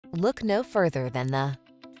Look no further than the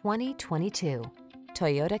 2022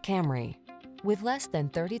 Toyota Camry. With less than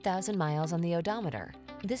 30,000 miles on the odometer,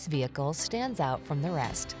 this vehicle stands out from the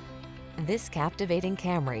rest. This captivating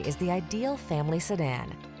Camry is the ideal family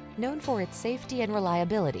sedan. Known for its safety and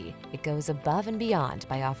reliability, it goes above and beyond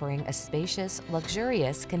by offering a spacious,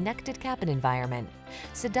 luxurious, connected cabin environment,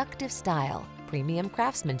 seductive style, premium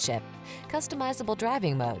craftsmanship, customizable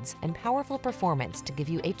driving modes, and powerful performance to give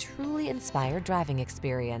you a truly inspired driving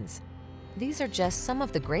experience. These are just some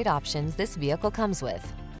of the great options this vehicle comes with: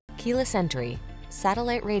 keyless entry,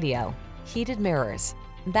 satellite radio, heated mirrors,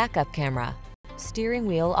 backup camera, steering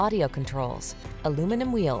wheel audio controls,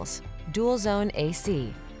 aluminum wheels, dual zone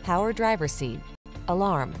AC, power driver seat,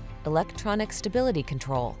 alarm, electronic stability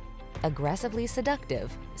control. Aggressively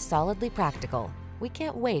seductive, solidly practical. We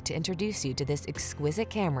can't wait to introduce you to this exquisite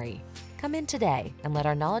Camry. Come in today and let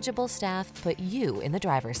our knowledgeable staff put you in the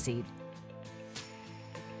driver's seat.